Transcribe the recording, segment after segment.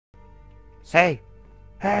Hey!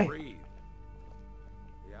 Hey! Breathe.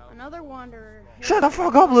 Another wanderer. Shut the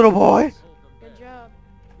fuck up, little boy! Good job.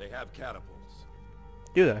 They have catapults.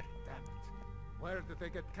 Do they? Damn it. Where did they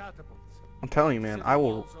get catapults? I'm telling you, man, City I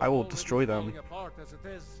walls are will already destroy them. falling apart as it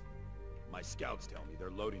is. My scouts tell me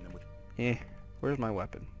they're loading them with... Eh, where's my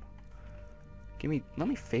weapon? Let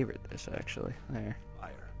me favorite this, actually. There.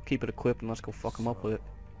 fire. Keep it equipped and let's go fuck him up with it.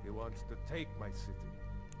 He wants to take my city.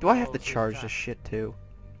 Do I have to Also charge attack. this shit too?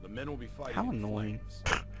 The men will be fighting How in annoying.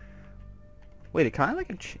 flames. Wait, can I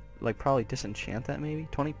like probably disenchant that maybe?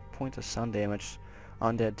 20 points of sun damage.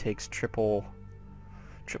 Undead takes triple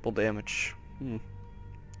damage.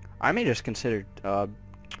 I may just consider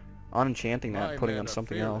unenchanting that My and putting men on are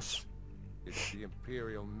something fearless. else. It's the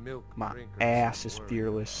imperial milk My drinkers ass who is worry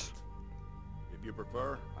fearless. If you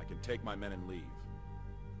prefer, I can take my men and leave.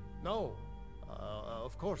 No,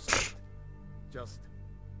 of course not. Just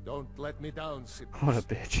don't let me down, ShitFace. What a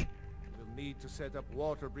bitch. We'll need to set up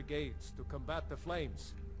water brigades to combat the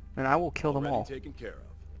flames. And I will kill them Already all. taken care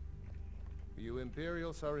of. You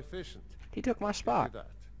Imperials are efficient. He took my I'll give you spot. that.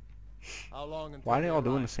 How long until Why are they all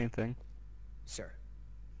doing the arrive? same thing? Sir.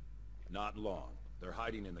 Not long. They're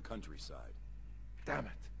hiding in the countryside. Damn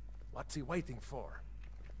it. What's he waiting for?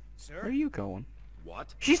 Sir? Where are you going?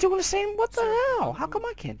 What? She's doing the same. What the Sir, hell? on the How come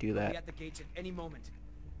move. I can't do We'll be that? at the gates at any moment.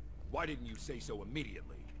 Why didn't you say so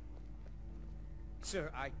immediately?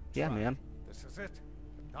 Sir, I Yeah, tried. man. This is it.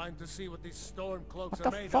 Time to see what these storm cloaks What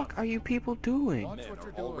are the made fuck of. are you people doing? Watch Men what are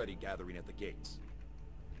you're doing. already gathering at the gates.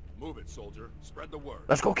 Move it, soldier. Spread the word.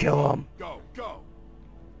 Let's go kill them. Go, go!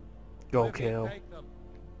 Go Let me kill. take them.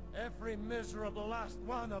 Every miserable last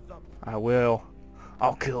one of them. I will.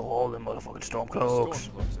 I'll kill all them motherfucking The stormcloaks.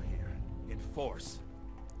 Stormcloaks are here. In force.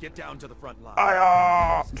 Get down to the front line.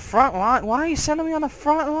 Front line? Why are you sending me on the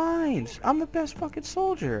front lines? I'm the best fucking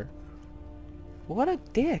soldier. What a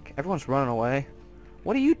dick. Everyone's running away.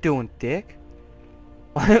 What are you doing, dick?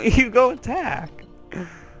 Why don't you go attack?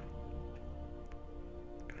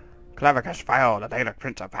 Clavicus file, the Daedalic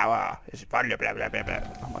Prince of Power is blah blah blah blah blah.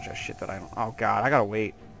 How much of shit that I don't... Oh god, I gotta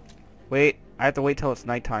wait. Wait, I have to wait till it's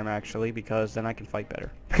nighttime actually, because then I can fight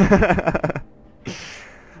better.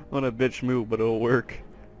 What a bitch move, but it'll work.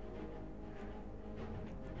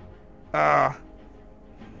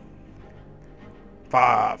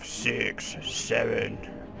 5, 6, 7.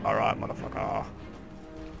 Alright, motherfucker.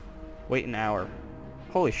 Wait an hour.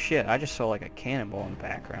 Holy shit, I just saw like a cannonball in the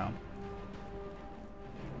background.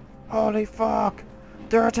 Holy fuck!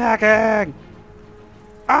 They're attacking!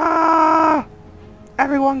 Ah!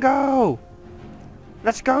 Everyone go!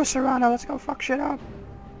 Let's go, Serrano, let's go fuck shit up!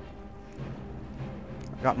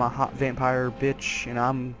 I got my hot vampire bitch, and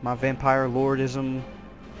I'm my vampire lordism.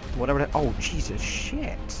 Whatever that. Oh, Jesus,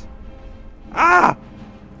 shit. Ah!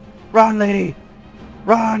 Run, lady!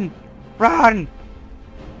 Run! Run!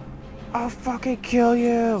 I'll fucking kill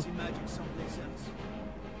you! See magic someplace else.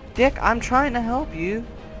 Dick, I'm trying to help you.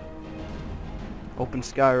 Open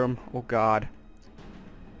Skyrim. Oh, God.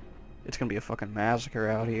 It's gonna be a fucking massacre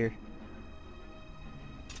out here.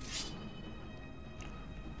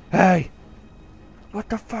 Hey! What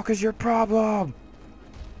the fuck is your problem?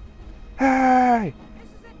 Hey! This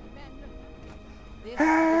is it, men. This Hey!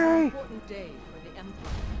 is an important day for the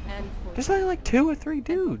Empire and for There's only like 2 or 3 and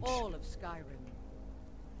for dudes. all of Skyrim.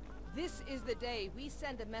 This is the day we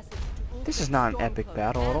send a message to This is Ulfric not an epic Stormcloak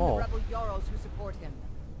battle at and all. the rebel Jarls who support him.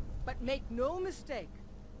 But make no mistake,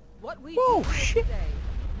 what we Whoa, do here shit. today,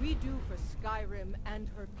 we do for Skyrim and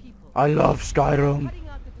her people. I love Skyrim. Cutting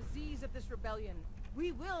out the disease of this rebellion,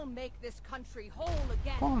 we will make this country whole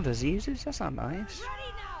again. Oh, diseases? That's not nice.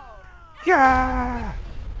 Ready now! Yeah!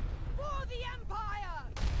 For the Empire!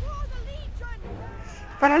 For the Legion!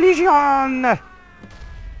 For the Legion!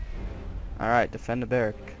 Alright, defend the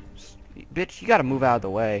barrack. Bitch, you gotta move out of the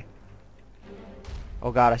way.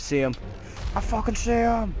 Oh god, I see him. I fucking see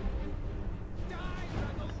him!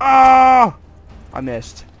 Oh! I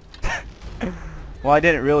missed. Well, I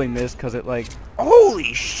didn't really miss because it like...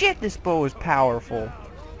 Holy shit, this bow is powerful.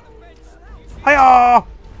 Hiya!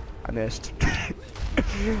 I missed.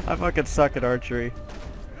 I fucking suck at archery.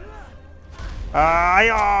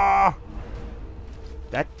 Hiya!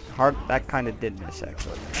 That kind of did miss,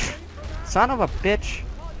 actually. Son of a bitch.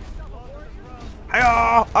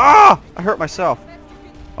 Hiya! Ah! I hurt myself.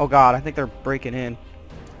 Oh god, I think they're breaking in.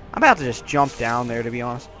 I'm about to just jump down there, to be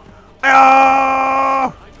honest.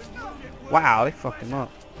 Hiya! Wow, they fucked him up.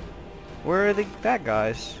 Where are the bad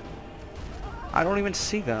guys? I don't even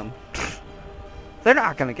see them. They're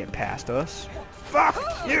not gonna get past us. Fuck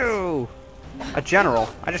you! A general.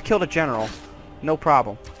 I just killed a general. No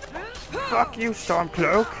problem. Fuck you,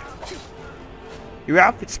 Stormcloak. Your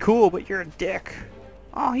outfit's cool, but you're a dick.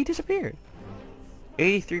 Oh, he disappeared.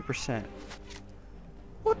 83%.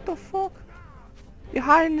 What the fuck? You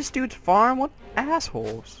hiding in this dude's farm? What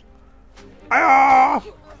assholes? Ah!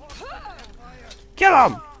 Kill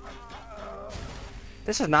him!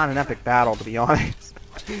 This is not an epic battle, to be honest.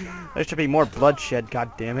 There should be more bloodshed,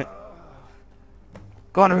 goddammit.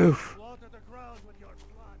 Go on the roof.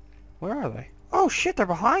 Where are they? Oh shit, they're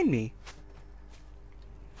behind me.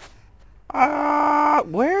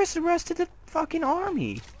 Where is the rest of the fucking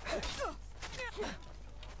army?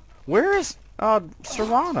 Where is,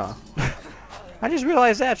 Serana? I just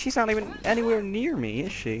realized that. She's not even anywhere near me,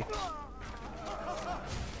 is she? You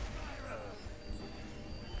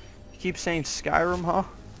keep saying Skyrim, huh?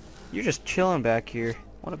 You're just chilling back here.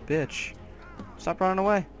 What a bitch. Stop running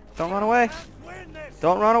away. Don't run away.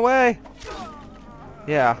 Don't run away.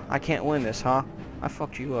 Yeah, I can't win this, huh? I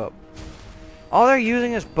fucked you up. All they're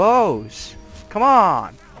using is bows. Come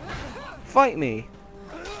on. Fight me.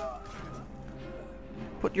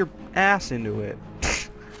 Put your ass into it.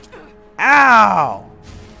 Ow!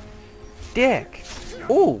 Dick.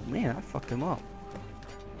 Oh, man, I fucked him up.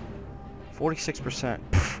 46%.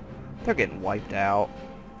 They're getting wiped out.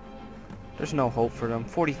 There's no hope for them.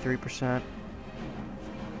 43%.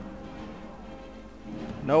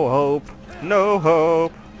 No hope. No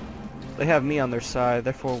hope. They have me on their side,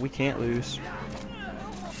 therefore we can't lose.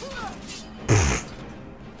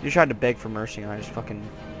 You tried to beg for mercy and I just fucking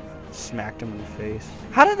smacked him in the face.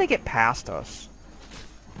 How did they get past us?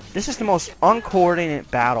 This is the most uncoordinated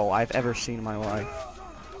battle I've ever seen in my life.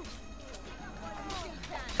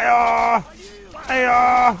 Ow!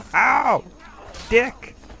 Ow!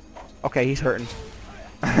 Dick! Okay, he's hurting.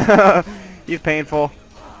 He's painful.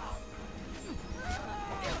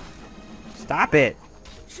 Stop it!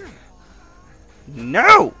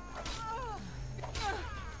 No!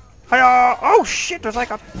 Oh shit, there's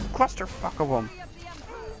like a clusterfuck of them.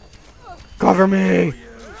 Cover me!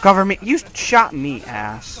 Cover me! You shot me,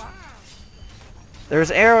 ass.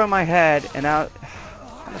 There's an arrow in my head, and now...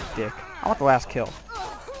 I'm a dick. I want the last kill.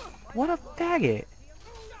 What a faggot.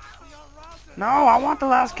 No, I want the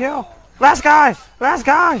last kill. Last guy! Last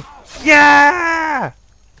guy! Yeah!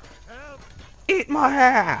 Eat my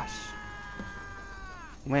ass!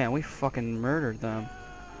 Man, we fucking murdered them.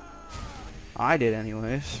 I did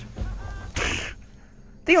anyways.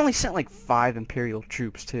 They only sent like 5 Imperial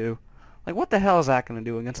troops too. Like what the hell is that gonna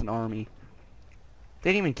do against an army?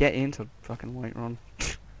 They didn't even get into fucking Whiterun.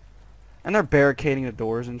 And they're barricading the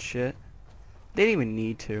doors and shit. They didn't even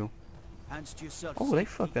need to. Oh, they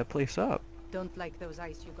fucked that place up. Don't like those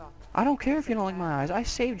eyes you got. I don't care if you don't like my eyes. I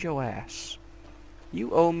saved your ass.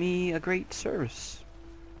 You owe me a great service.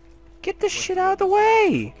 Get this shit out of the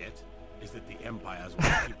way! Is that the Empire's way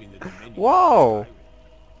of keeping the dominion. Whoa!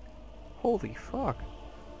 Holy fuck.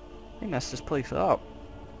 They messed this place up.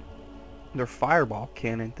 Their fireball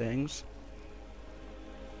cannon things.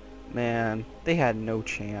 Man, they had no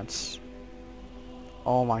chance.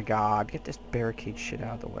 Oh my god, get this barricade shit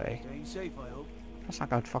out of the way. Staying safe, I hope. That's not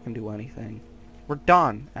gonna fucking do anything. We're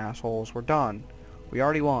done, assholes. We're done. We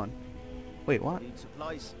already won. Wait, what? Need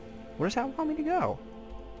supplies. Where does that want me to go?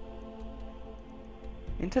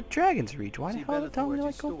 Into Dragon's Reach. Why the hell did it tell me to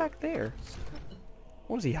like go back there?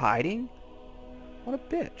 What is he hiding? What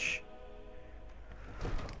a bitch.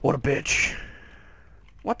 What a bitch.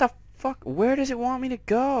 What the fuck? Where does it want me to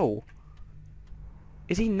go?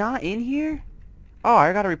 Is he not in here? Oh,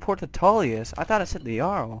 I gotta report to Tullius. I thought it said the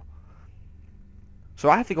Jarl. So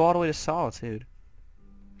I have to go all the way to Solitude.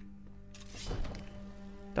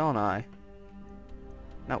 Don't I?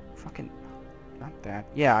 No, fucking... Not that.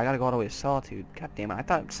 Yeah, I gotta go all the way to Solitude. God damn it. I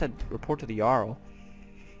thought it said report to the Jarl.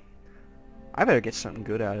 I better get something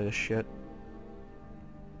good out of this shit.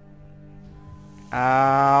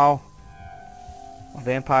 Ow.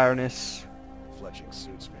 Vampireness.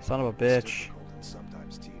 Son of a bitch.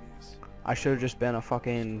 I should have just been a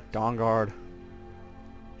fucking Dawnguard.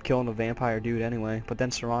 Killing a vampire dude anyway. But then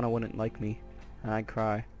Serana wouldn't like me. And I'd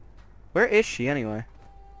cry. Where is she anyway?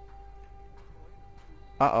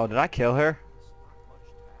 Uh-oh, did I kill her?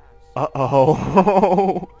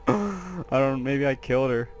 Uh-oh. I don't, maybe I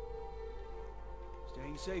killed her.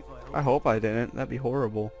 Staying safe, I hope. I hope I didn't. That'd be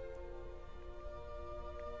horrible.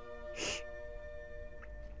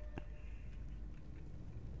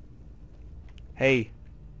 Hey,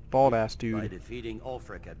 bald ass dude. By defeating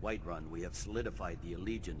Ulfric at Whiterun, we have solidified the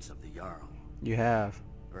allegiance of the Jarl. You have.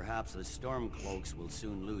 Perhaps the Stormcloaks will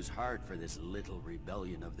soon lose heart for this little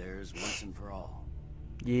rebellion of theirs once and for all.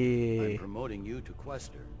 Yeah. I'm promoting you to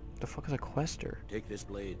Quester. The fuck is a Quester? Take this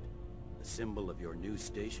blade, the symbol of your new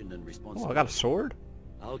station and Oh, responsibility. I got a sword?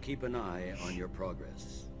 I'll keep an eye on your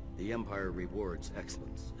progress. The Empire rewards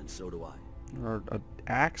excellence, and so do I. Or an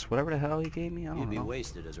axe, whatever the hell he gave me. I You'd don't be know.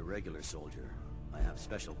 wasted as a regular soldier. I have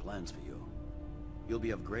special plans for you. You'll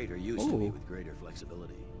be of greater use to me Ooh. with greater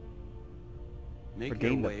flexibility. Make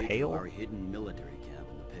Forgetting your the way to Pale? our hidden military camp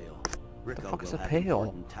in the Pale. The Rico fuck is will a have Pale?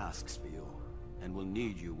 important tasks for you, and will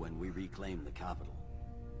need you when we reclaim the capital.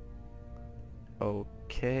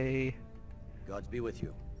 Okay. Gods be with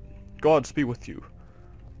you. Godspeed with you.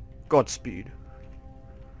 Godspeed.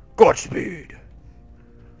 Godspeed.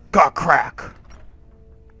 God crack.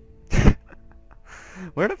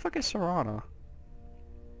 Where the fuck is Serana?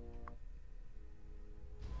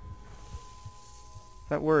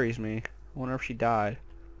 That worries me. I wonder if she died.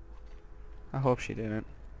 I hope she didn't.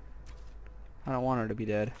 I don't want her to be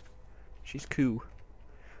dead. She's cool.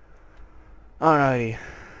 Alrighty.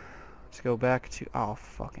 Let's go back to... Oh,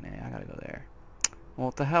 fucking A. I gotta go there. Well,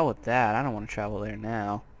 what the hell with that? I don't want to travel there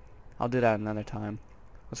now. I'll do that another time.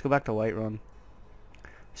 Let's go back to Whiterun.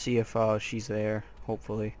 See if she's there,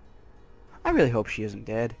 hopefully. I really hope she isn't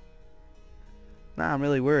dead. Nah, I'm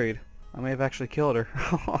really worried. I may have actually killed her.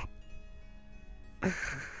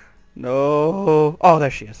 No. Oh, there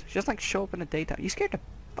she is. She just like show up in the daytime. You scared the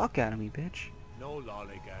fuck out of me, bitch. No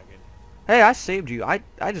lollygagging. Hey, I saved you. I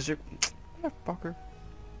deserve... Motherfucker.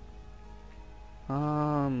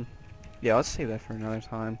 Yeah, let's save that for another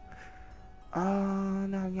time.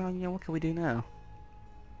 No, what can we do now?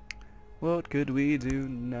 What could we do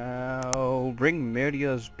now? Bring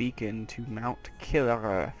Meridia's beacon to Mount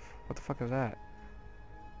Killareth. What the fuck is that?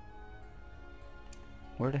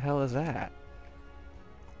 Where the hell is that?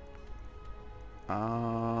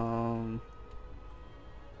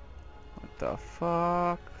 What the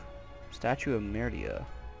fuck? Statue of Meridia.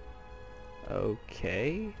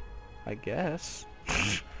 Okay, I guess.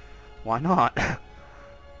 Why not?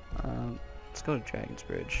 Let's go to Dragon's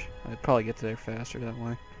Bridge. I'd probably get there faster that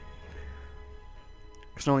way.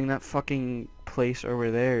 Cause knowing that fucking place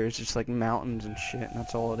over there is just like mountains and shit, and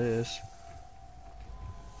that's all it is.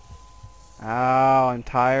 Ow, I'm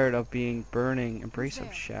tired of being burning. Embrace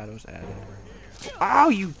of shadows added. Ow,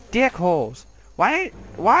 you dickholes! Why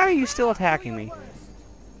are you still attacking me?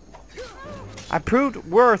 I proved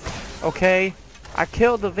worth, okay? I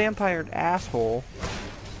killed the vampire asshole.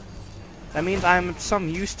 That means I'm of some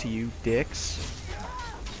use to you, dicks.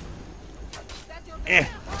 Eh.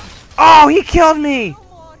 Oh, he killed me!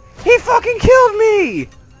 He fucking killed me!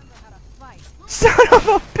 Son of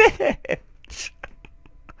a bitch!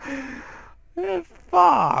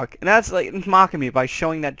 Fuck. And that's like mocking me by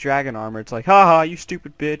showing that dragon armor. It's like, haha, you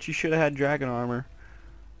stupid bitch. You should have had dragon armor.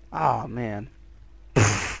 Oh, man.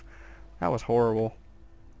 That was horrible.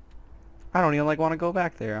 I don't even like want to go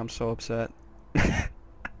back there. I'm so upset.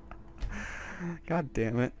 God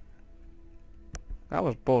damn it. That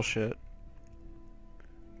was bullshit.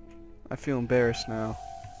 I feel embarrassed now.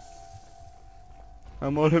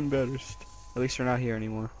 I'm all embarrassed. At least they're not here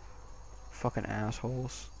anymore. Fucking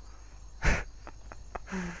assholes.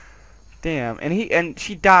 Damn, and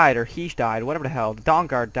she died, or he died, whatever the hell. The Dawn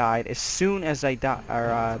Guard died as soon as I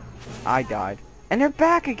died. And they're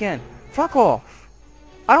back again! Fuck off!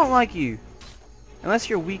 I don't like you. Unless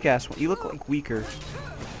you're weak ass one. You look like weaker.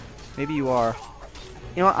 Maybe you are.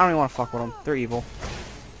 You know what? I don't even want to fuck with them. They're evil.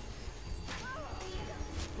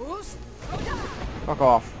 Fuck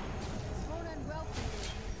off.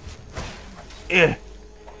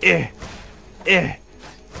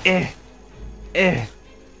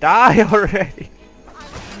 Die already!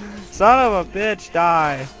 Son of a bitch,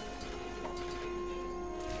 die!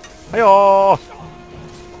 Hey-oh!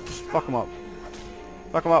 Just fuck him up.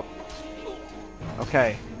 Fuck him up.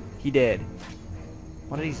 Okay, he did.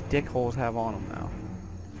 What do these dickholes have on them now?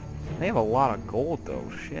 They have a lot of gold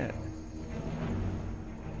though, shit.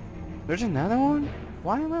 There's another one?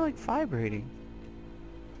 Why am I like vibrating?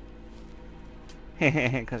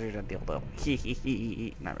 Because there's a dildo.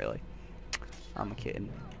 Not really. I'm a kid.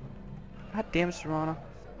 God damn it, Serana.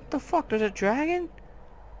 What the fuck? There's a dragon?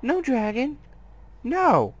 No dragon.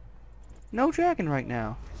 No. No dragon right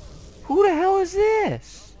now. Who the hell is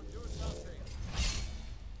this?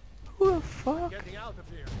 Who the fuck?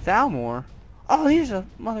 Thalmor? Oh, these are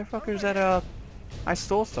motherfuckers that, I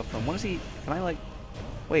stole stuff from. What is he? Can I, like...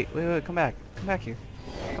 Wait, come back. Come back here.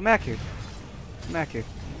 Come back here. Come back here.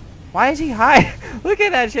 Why is he hiding? Look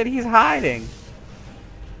at that shit. He's hiding.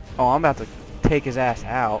 Oh, I'm about to take his ass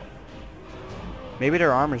out. Maybe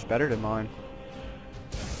their armor's better than mine.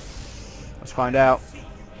 Let's find out.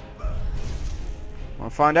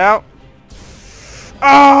 Wanna find out?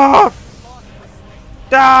 Oh!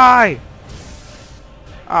 Die!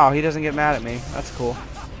 Oh, he doesn't get mad at me. That's cool.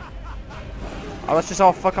 Oh, let's just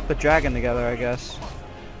all fuck up the dragon together, I guess.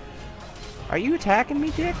 Are you attacking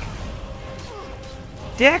me, Dick?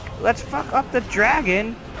 Dick, let's fuck up the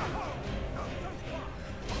dragon.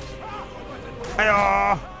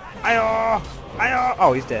 Ayo! Ayo! Ayo!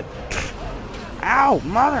 Oh, he's dead. Ow,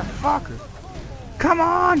 motherfucker! Come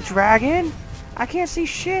on, dragon! I can't see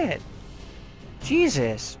shit.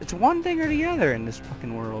 Jesus, it's one thing or the other in this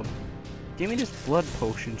fucking world. Give me this blood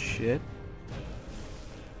potion shit.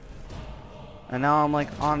 And now I'm like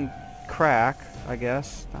on crack, I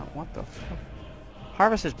guess. Oh, what the fuck?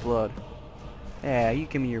 Harvest his blood. Yeah, you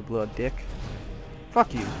give me your blood, Dick.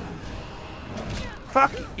 Fuck you.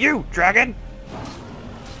 Fuck you, dragon!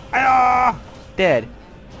 Ah! Dead.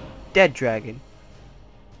 Dead dragon.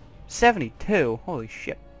 72. Holy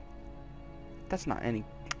shit. That's not any... You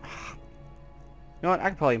know what? I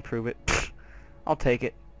could probably improve it. I'll take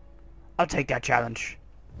it. I'll take that challenge.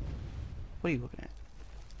 What are you looking at?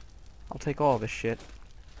 I'll take all of this shit.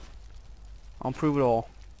 I'll improve it all.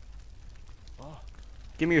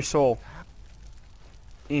 Give me your soul.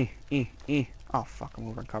 Oh, fuck, I'm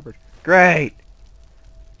over encumbered. Great!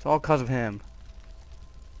 It's all because of him.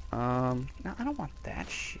 No, I don't want that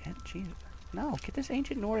shit. Jesus. No, get this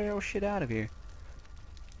ancient Nord arrow shit out of here.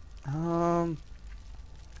 No,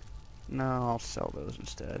 I'll sell those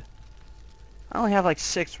instead. I only have like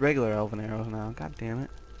 6 regular elven arrows now. God damn it.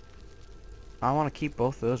 I want to keep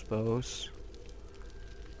both those bows.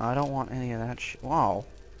 I don't want any of that shit. Wow.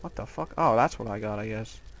 What the fuck? Oh, that's what I got, I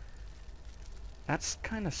guess. That's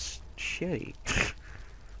kind of shitty.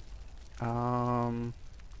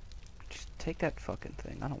 Just take that fucking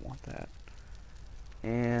thing. I don't want that.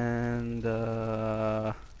 And,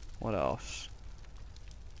 what else?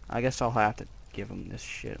 I guess I'll have to give him this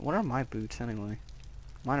shit. What are my boots anyway?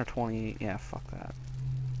 Mine are 28. Yeah, fuck that.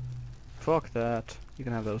 Fuck that. You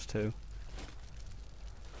can have those too.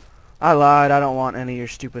 I lied. I don't want any of your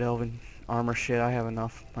stupid elven armor shit. I have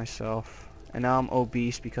enough myself. And now I'm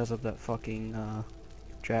obese because of that fucking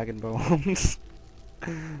dragon bones.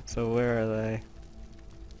 So where are they?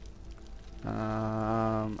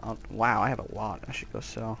 Wow, I have a lot. I should go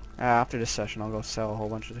sell. After this session, I'll go sell a whole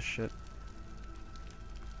bunch of this shit.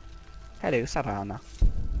 Hello, Savannah.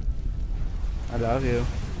 I love you.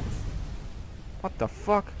 What the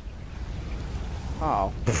fuck?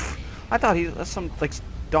 Oh, pfft. I thought he was some like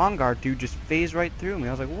Dawnguard dude just phased right through me.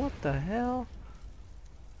 I was like, what the hell?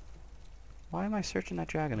 Why am I searching that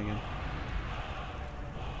dragon again?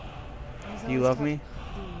 Do you love me?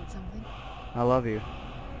 Do you need something? I love you.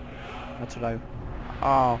 That's what I...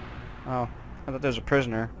 Oh. Oh. I thought there was a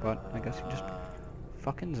prisoner, but I guess he just...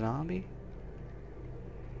 Fucking zombie?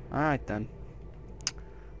 Alright then.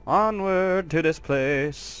 Onward to this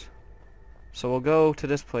place. So we'll go to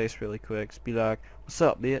this place really quick. Just be like, what's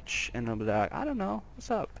up, bitch? And I'll be like, I don't know.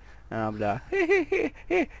 What's up? And I'll be like,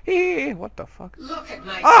 hee. What the fuck? Look at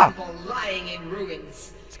my Ah! temple lying in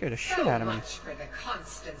ruins. Scared the shit out of me. So much for the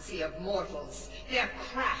constancy of mortals, their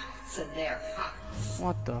crafts and their hearts.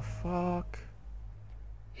 What the fuck?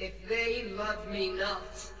 If they love me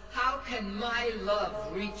not, how can my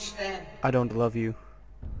love reach them? I don't love you.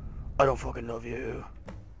 I don't fucking love you.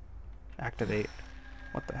 Activate.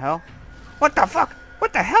 What the hell? What the fuck?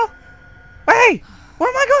 What the hell? Hey! Where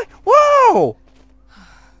am I going? Whoa!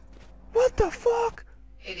 What the fuck?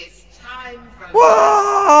 It is time for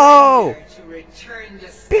Whoa! my to return to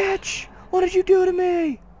Bitch! What did you do to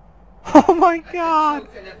me? Oh my But the god!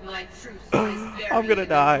 token of my truth lies buried I'm gonna in the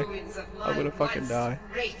die. ruins of I'm gonna my fucking once die.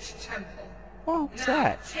 Great temple. Whoa, what's Now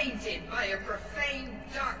that? tainted by a profane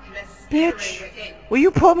darkness Bitch! stirring within. Will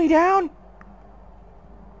you pull me down?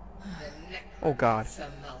 The Oh god.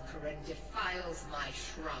 Malkaran defiles my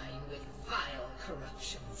shrine with vile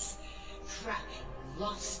corruptions, trapping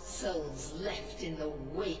lost souls left in the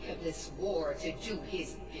wake of this war to do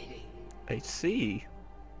his bidding. I see.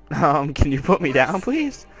 Can you put me down,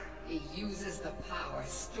 please? He uses the power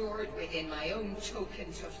stored within my own token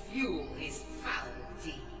to fuel his foul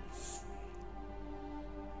deeds.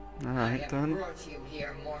 I Alright have then. brought you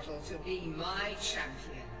here, mortal, to be my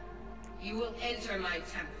champion. You will enter my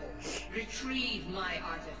temple, retrieve my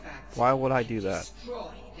artifact. Why would I do that?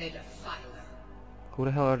 Destroy the defiler. Who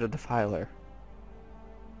the hell are the defiler?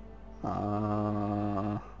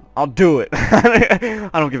 I'll do it. I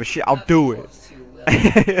don't give a shit. I'll do it. Of course you will. I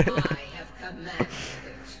have commanded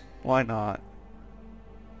it. Why not?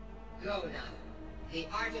 Go now. The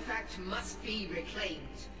artifact must be reclaimed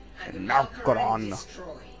and Markaran. Malkaran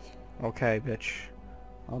destroyed. Okay, bitch.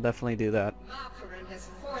 I'll definitely do that. Malkaran has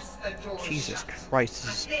forced the door Jesus shut. Christ, But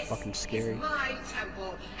this is this fucking scary. is my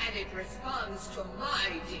temple, and it responds to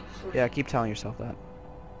my decree. Yeah, keep telling yourself that.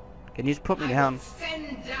 Can you just put me down?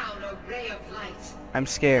 Send down a ray of light. I'm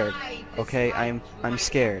scared. Okay, I'm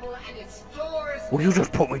scared. Will you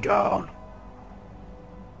just put me down?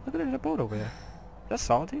 Look at there's a boat over there. Is that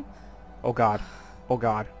salty? Oh god. Oh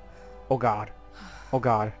god. Oh god. Oh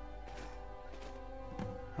god.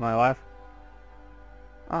 Am I alive?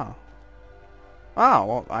 Oh. Oh,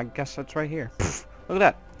 well, I guess that's right here. Pfft, look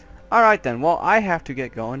at that. Alright then, well, I have to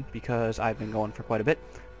get going because I've been going for quite a bit.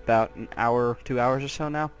 About an hour, 2 hours or so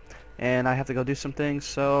now. And I have to go do some things,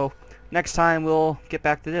 so next time we'll get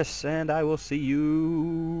back to this, and I will see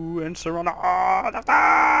you in Serena.